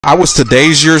I was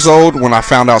today's years old when I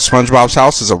found out SpongeBob's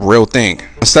house is a real thing.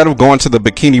 Instead of going to the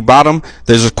Bikini Bottom,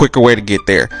 there's a quicker way to get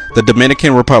there. The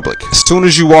Dominican Republic. As soon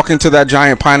as you walk into that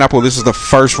giant pineapple, this is the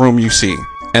first room you see.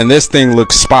 And this thing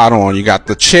looks spot on. You got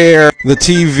the chair, the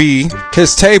TV,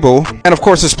 his table, and of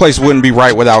course this place wouldn't be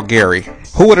right without Gary.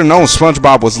 Who would have known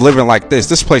SpongeBob was living like this?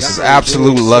 This place is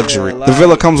absolute luxury. The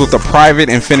villa comes with a private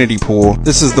infinity pool.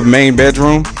 This is the main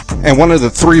bedroom and one of the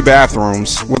 3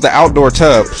 bathrooms with the outdoor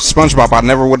tub. SpongeBob, I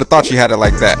never would have thought you had it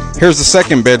like that. Here's the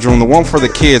second bedroom, the one for the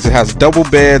kids. It has double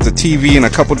beds, a TV, and a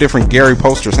couple different Gary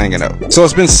posters hanging up. So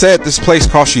it's been said this place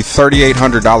costs you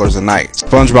 $3,800 a night.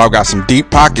 SpongeBob got some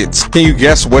deep pockets. Can you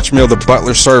guess which meal the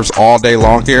butler serves all day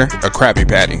long here? A Krabby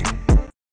Patty.